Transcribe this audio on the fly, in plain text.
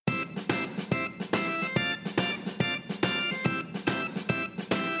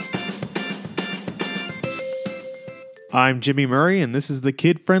I'm Jimmy Murray, and this is the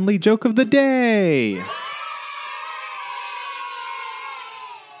kid-friendly joke of the day.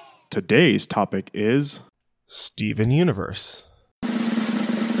 Today's topic is Steven Universe.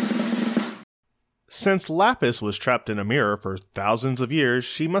 Since Lapis was trapped in a mirror for thousands of years,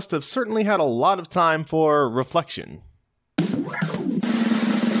 she must have certainly had a lot of time for reflection.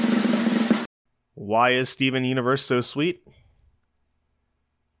 Why is Steven Universe so sweet?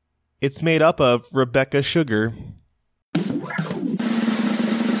 It's made up of Rebecca Sugar.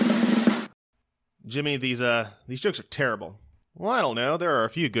 Jimmy, these jokes are terrible. Well, I don't know. There are a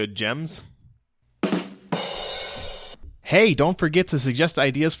few good gems. Hey, don't forget to suggest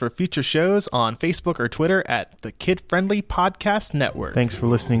ideas for future shows on Facebook or Twitter at the Kid Friendly Podcast Network. Thanks for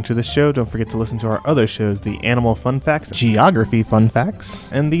listening to the show. Don't forget to listen to our other shows, the Animal Fun Facts, Geography Fun Facts,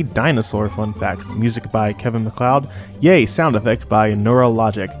 and the Dinosaur Fun Facts. Music by Kevin MacLeod. Yay, sound effect by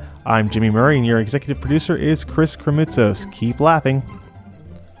Neurologic. I'm Jimmy Murray, and your executive producer is Chris Kremitzos. Keep laughing.